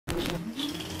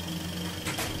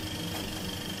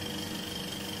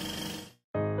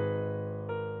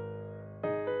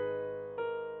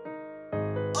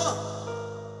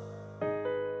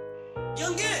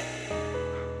again.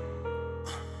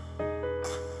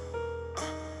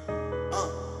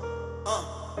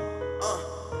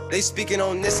 They speaking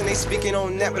on this and they speaking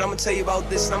on that, but I'ma tell you about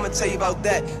this and I'ma tell you about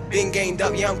that. Been gained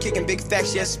up, yeah, I'm kicking big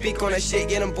facts, yeah, speak on that shit,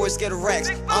 yeah, them boys get a racks.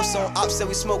 Ops on ops, said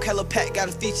we smoke hella pack, got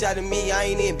a feature out of me, I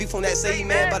ain't in beef on that, say he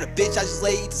mad about a bitch, I just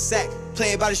lay eat the sack.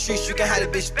 Play it by the streets, you can have the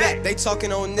bitch back. They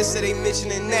talking on this, so they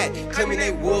mentioning that. Claiming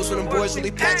they wolves when them boys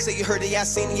really packed. Say you heard they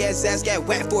seen the ass got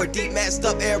whacked for a deep masked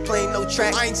up airplane, no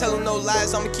track. I ain't telling no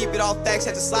lies, I'ma keep it all facts.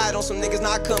 Had to slide on some niggas,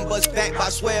 now I couldn't bust back. But I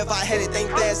swear if I had it, thank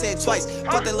ass head twice.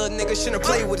 But that little nigga shouldn't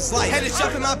play with his life. Had to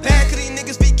jump in my bag, cause these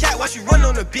niggas be cat. Watch you run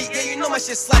on the beat, yeah, you know my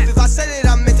shit slap. If I said it,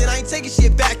 I meant it, I ain't taking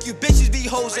shit back. You bitches be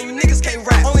hoes and you niggas can't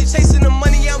rap. Only chasing the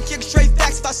money, yeah, I'm kicking straight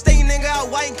facts. If I stay nigga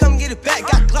out, why ain't come get it back?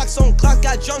 Got Glocks on Glocks,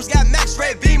 got drums, got Max,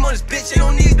 red beam on this bitch, they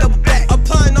don't need double back.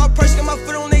 Applying all pressure, got my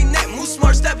foot on they neck. Move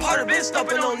smart, step harder, been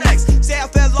stomping on necks. Say I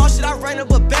fell lost, shit, I ran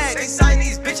up a bag. They sign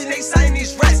these bitches, they sign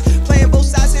these rats. Playing both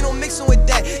sides, ain't no mixing with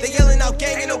that. They yelling out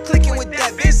gang, ain't no clicking with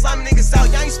that. Been slamming niggas out,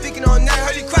 y'all ain't speaking on that.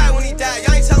 Heard he cry when he died,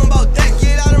 y'all ain't telling about that.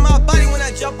 Get out of my body when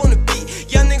I jump on the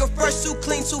beat. Young nigga fresh, too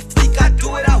clean, too freak. I do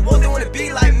what I want, they wanna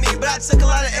be like me. But I took a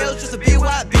lot of L's just to be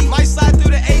what I be. Might slide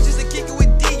through the ages and kick it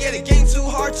with D. Yeah, the game too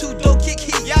hard, too dope, kick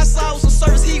heat. Yeah, I saw it was on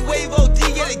service, heat wave OD.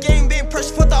 Yeah, the game been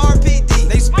pressure for the RPD.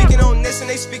 They speaking on this and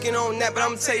they speaking on that, but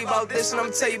I'ma tell you about this and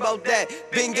I'ma tell you about that.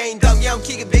 Been gained up, yeah, I'm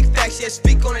kicking big facts. Yeah,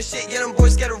 speak on that shit, yeah, them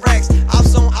boys get a racks.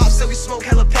 Ops on ops, so we smoke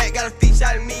hella pack. Got a feature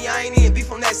out of me, I ain't in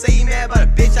beef on that. Say he mad about a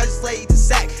bitch, I just lay eat the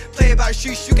sack. Play it by the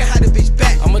streets, you can have the bitch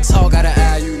back. I'ma talk out of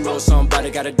eye, you know somebody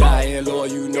gotta die, and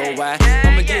Lord, you know why.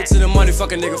 I'ma get to the money,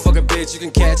 fuck a nigga, fuck a bitch. You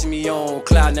can catch me on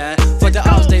Cloud 9. Fuck the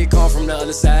ops, they come from the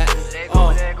other side.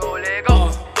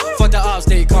 Fuck the ops,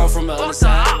 they come from the other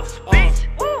side.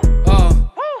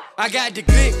 I got the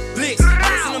glick, blicks,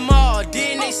 I was in the mall,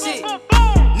 did they shit.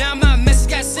 Now my message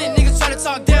got sent, niggas try to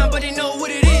talk down, but they know what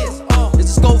it is.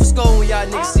 It's a score for score, when y'all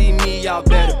niggas see me, y'all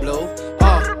better blow.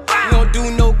 We don't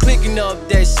do no clicking up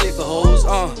that shit for hoes.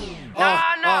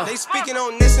 They speaking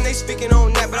on this and they speaking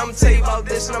on that, but I'ma tell you about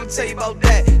this and I'ma tell you about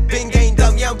that. Been gained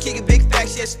up, yeah, I'm kicking big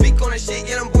facts. Yeah, speak on that shit,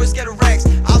 yeah, them boys get a racks.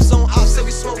 Ops on ops, so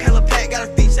we smoke hella pack. Got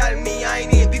a feature out of me, I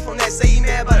ain't in beef on that. Say he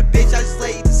mad about a bitch, I just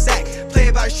lay eat the sack. Play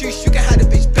it by the streets,